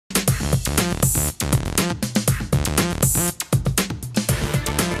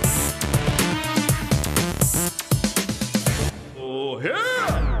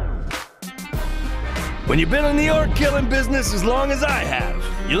When you've been in the orc killing business as long as I have,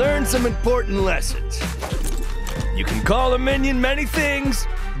 you learn some important lessons. You can call a minion many things,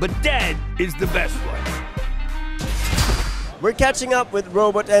 but dead is the best one. We're catching up with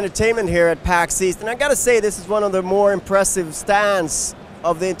Robot Entertainment here at PAX East, and I gotta say this is one of the more impressive stands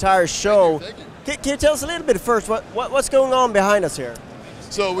of the entire show. Can you tell us a little bit first, what's going on behind us here?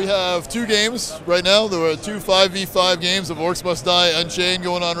 So we have two games right now. There are two 5v5 games of Orcs Must Die, Unchained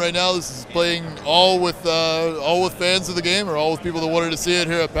going on right now. This is playing all with fans of the game, or all with people that wanted to see it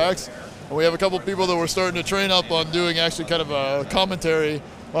here at PAX. And we have a couple of people that we're starting to train up on doing actually kind of a commentary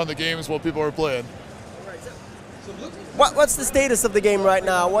on the games while people are playing. What's the status of the game right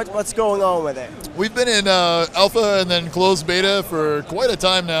now? What's going on with it? We've been in alpha and then closed beta for quite a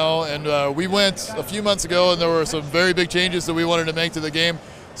time now, and we went a few months ago and there were some very big changes that we wanted to make to the game.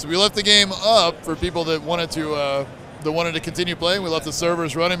 So we left the game up for people that wanted to continue playing. We left the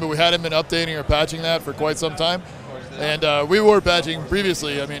servers running, but we hadn't been updating or patching that for quite some time. And we were patching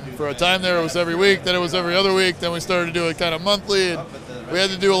previously. I mean, for a time there it was every week, then it was every other week, then we started to do it kind of monthly. And we had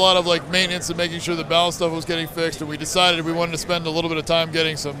to do a lot of like maintenance and making sure the balance stuff was getting fixed, and we decided we wanted to spend a little bit of time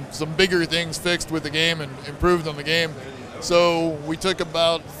getting some bigger things fixed with the game and improved on the game. So we took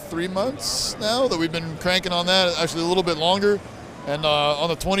about 3 months now that we've been cranking on that, actually a little bit longer. And on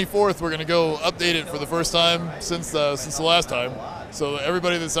the 24th, we're going to go update it for the first time since the last time. So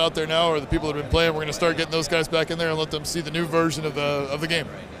everybody that's out there now, or the people that have been playing, we're going to start getting those guys back in there and let them see the new version of the game.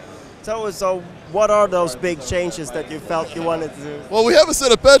 So what are those big changes that you felt you wanted to do? Well, we have a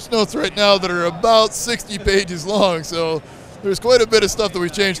set of patch notes right now that are about 60 pages long, so there's quite a bit of stuff that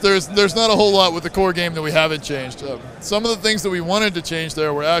we've changed. There's not a whole lot with the core game that we haven't changed. Some of the things that we wanted to change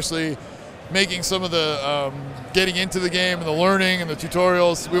there were actually making some of the getting into the game and the learning and the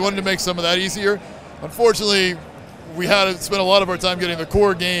tutorials. We wanted to make some of that easier. Unfortunately, we had to spend a lot of our time getting the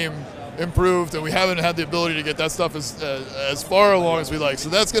core game improved, and we haven't had the ability to get that stuff as far along as we like. So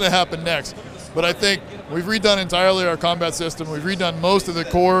that's going to happen next. But I think we've redone entirely our combat system. We've redone most of the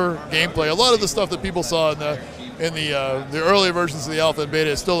core gameplay. A lot of the stuff that people saw in the earlier versions of the alpha and beta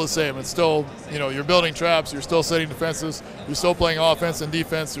is still the same. It's still, you're building traps, you're still setting defenses, you're still playing offense and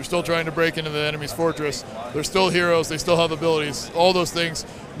defense, you're still trying to break into the enemy's fortress. They're still heroes, they still have abilities, all those things.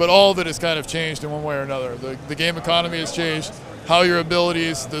 But all of it has kind of changed in one way or another. The game economy has changed. How your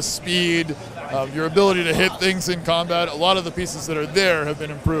abilities, the speed, your ability to hit things in combat, a lot of the pieces that are there have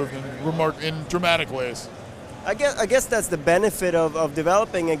been improved in dramatic ways. I guess that's the benefit of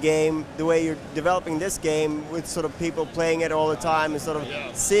developing a game the way you're developing this game, with sort of people playing it all the time and sort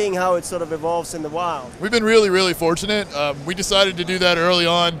of seeing how it sort of evolves in the wild. We've been really, really fortunate. We decided to do that early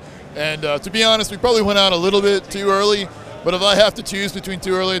on, and to be honest, we probably went out a little bit too early. But if I have to choose between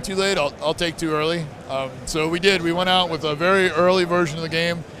too early and too late, I'll take too early. So we did. We went out with a very early version of the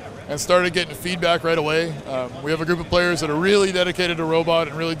game and started getting feedback right away. We have a group of players that are really dedicated to Robot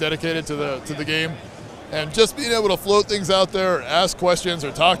and really dedicated to the game. And just being able to float things out there, or ask questions,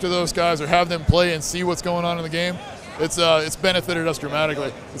 or talk to those guys, or have them play and see what's going on in the game, it's benefited us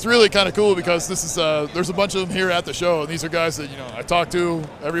dramatically. It's really kind of cool because this is there's a bunch of them here at the show, and these are guys that I talk to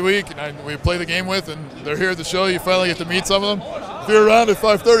every week, and we play the game with, and they're here at the show. You finally get to meet some of them. If you're around at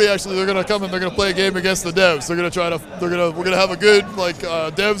 5:30, actually, they're going to come and they're going to play a game against the devs. We're going to have a good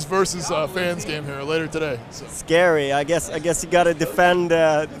devs versus fans game here later today. So. Scary. I guess you got to defend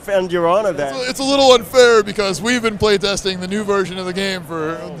your honor there. It's a little unfair because we've been playtesting the new version of the game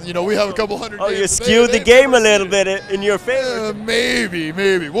for we have a couple hundred. Oh, you skewed the game a little bit in your favor. Maybe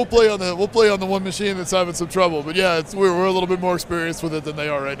we'll play on the one machine that's having some trouble. But yeah, we're a little bit more experienced with it than they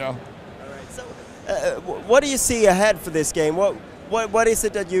are right now. All right. So, what do you see ahead for this game? What is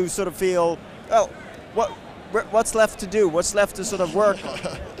it that you sort of feel? Oh, what's left to do? What's left to sort of work on?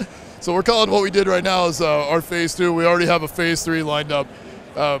 So we're calling what we did right now is our phase 2. We already have a phase 3 lined up.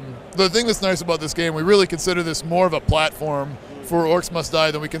 The thing that's nice about this game, we really consider this more of a platform for Orcs Must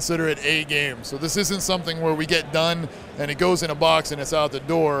Die than we consider it a game. So this isn't something where we get done and it goes in a box and it's out the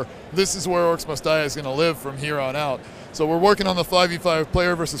door. This is where Orcs Must Die is going to live from here on out. So we're working on the 5v5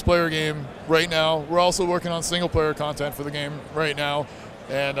 player versus player game right now. We're also working on single player content for the game right now.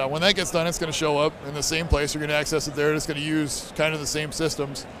 And when that gets done, it's going to show up in the same place. You're going to access it there. It's going to use kind of the same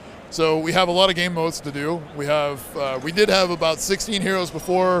systems. So we have a lot of game modes to do. We did have about 16 heroes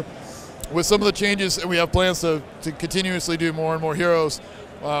before. With some of the changes, and we have plans to continuously do more and more heroes.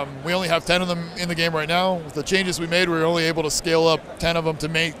 We only have 10 of them in the game right now. With the changes we made, we were only able to scale up 10 of them to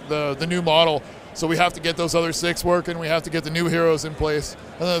make the new model. So we have to get those other 6 working. We have to get the new heroes in place.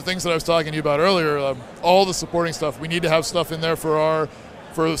 And then the things that I was talking to you about earlier, all the supporting stuff. We need to have stuff in there for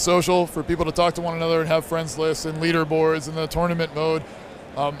the social, for people to talk to one another and have friends lists and leaderboards and the tournament mode.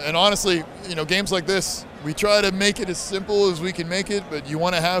 And honestly, games like this, we try to make it as simple as we can make it, but you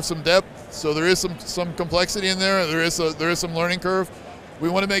want to have some depth. So there is some complexity in there. There is some learning curve. We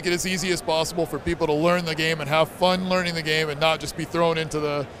want to make it as easy as possible for people to learn the game and have fun learning the game and not just be thrown into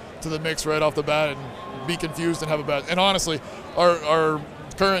the mix right off the bat and be confused and have a bad. And honestly, our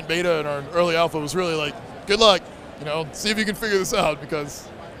current beta and our early alpha was really like, good luck, see if you can figure this out, because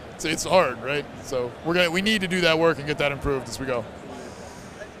it's hard, right? So we need to do that work and get that improved as we go.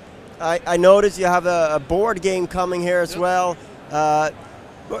 I noticed you have a board game coming here as well.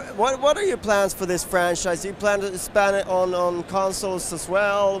 What are your plans for this franchise? Do you plan to expand it on consoles as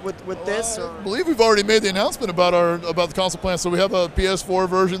well with this? I believe we've already made the announcement about the console plans. So we have a PS4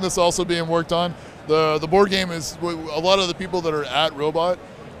 version that's also being worked on. The board game is, a lot of the people that are at Robot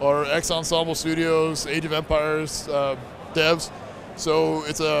are ex-Ensemble Studios, Age of Empires devs. So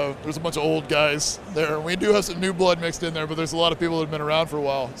there's a bunch of old guys there. We do have some new blood mixed in there, but there's a lot of people that have been around for a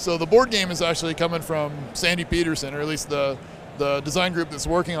while. So the board game is actually coming from Sandy Peterson, or at least the design group that's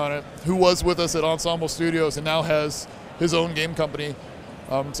working on it, who was with us at Ensemble Studios and now has his own game company.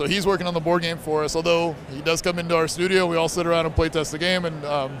 So he's working on the board game for us, although he does come into our studio. We all sit around and play test the game, and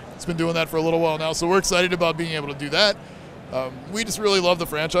it's been doing that for a little while now. So we're excited about being able to do that. We just really love the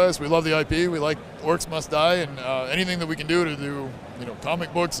franchise. We love the IP. We like Orcs Must Die, and anything that we can do to do,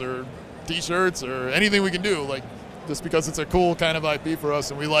 comic books or T-shirts or anything we can do, just because it's a cool kind of IP for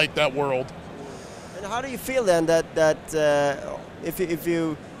us, and we like that world. And how do you feel then that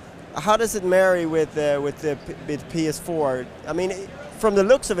how does it marry with PS4? I mean, from the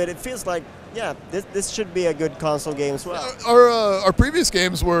looks of it, it feels like, yeah, this should be a good console game as well. Our previous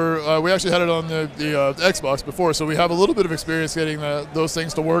games were, we actually had it on the Xbox before, so we have a little bit of experience getting those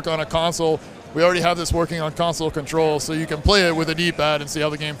things to work on a console. We already have this working on console control, so you can play it with a D-pad and see how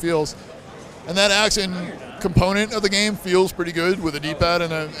the game feels. And that action component of the game feels pretty good with a D-pad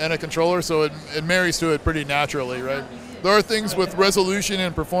and a controller, so it marries to it pretty naturally, right? There are things with resolution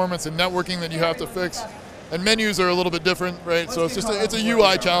and performance and networking that you have to fix, and menus are a little bit different, right? So it's a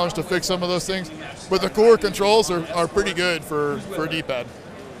UI challenge to fix some of those things, but the core controls are pretty good for a D-pad.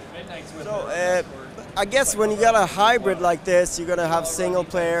 So I guess when you got a hybrid like this, you're gonna have single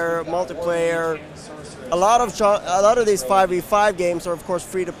player, multiplayer. A lot of these 5v5 games are of course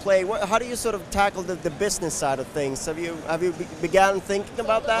free to play. How do you sort of tackle the business side of things? Have you began thinking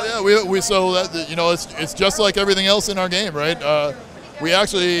about that? Oh, yeah, we so that it's just like everything else in our game, right? We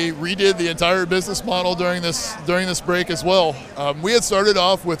actually redid the entire business model during this break as well. We had started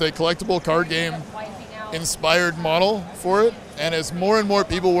off with a collectible card game inspired model for it, and as more and more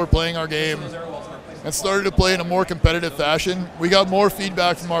people were playing our game and started to play in a more competitive fashion, we got more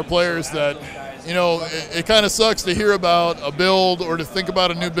feedback from our players that it kind of sucks to hear about a build or to think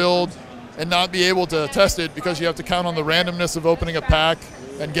about a new build and not be able to test it because you have to count on the randomness of opening a pack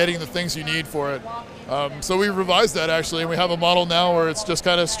and getting the things you need for it. So we revised that actually, and we have a model now where it's just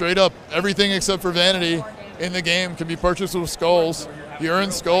kind of straight up everything except for vanity in the game can be purchased with skulls. You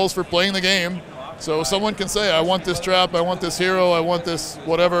earn skulls for playing the game. So someone can say, I want this trap, I want this hero, I want this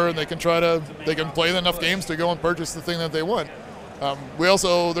whatever, and they can play enough games to go and purchase the thing that they want.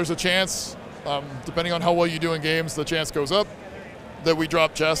 There's a chance, depending on how well you do in games, the chance goes up that we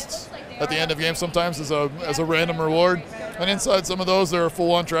drop chests at the end of games sometimes as a random reward. And inside some of those, there are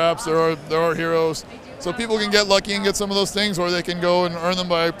full-on traps, there are heroes. So people can get lucky and get some of those things, or they can go and earn them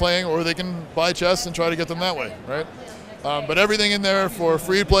by playing, or they can buy chests and try to get them that way, right? But everything in there for a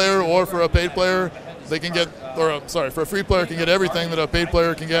free player or for a paid player, they can get, for a free player can get everything that a paid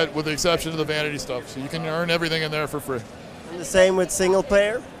player can get with the exception of the vanity stuff. So you can earn everything in there for free. And the same with single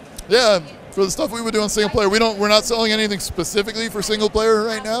player? Yeah, for the stuff we would do on single player, we're not selling anything specifically for single player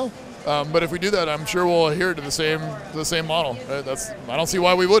right now. But if we do that, I'm sure we'll adhere to the same model. Right? I don't see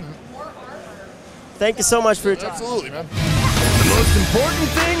why we wouldn't. Thank you so much for your time. Absolutely, man. The most important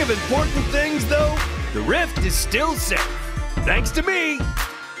thing of important things, though, the Rift is still safe. Thanks to me,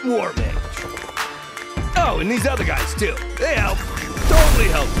 War Mage. Oh, and these other guys, too. They help. Totally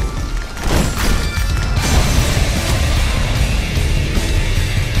help.